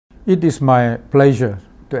It is my pleasure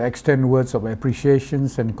to extend words of appreciation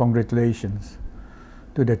and congratulations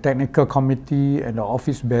to the Technical Committee and the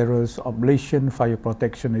Office Bearers of Malaysian Fire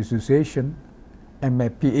Protection Association,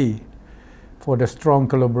 MFPA, for the strong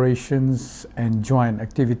collaborations and joint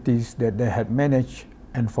activities that they had managed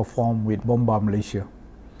and performed with BOMBA Malaysia.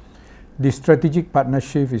 This strategic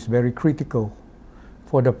partnership is very critical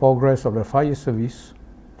for the progress of the fire service,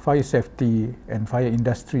 fire safety, and fire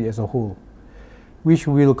industry as a whole, which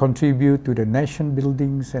will contribute to the nation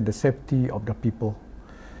buildings and the safety of the people.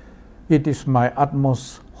 It is my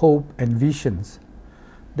utmost hope and visions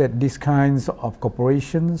that these kinds of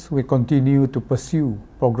cooperations will continue to pursue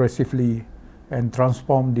progressively and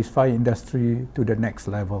transform this fire industry to the next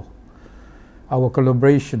level. Our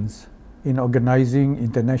collaborations in organizing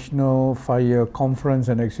International Fire Conference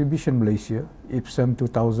and Exhibition Malaysia, IFCEM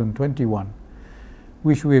 2021,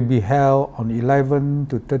 which will be held on 11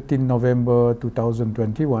 to 13 November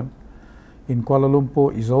 2021 in Kuala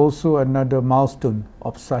Lumpur, is also another milestone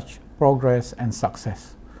of such progress and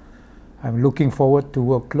success. I'm looking forward to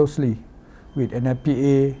work closely with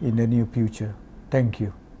MFPA in the near future. Thank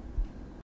you.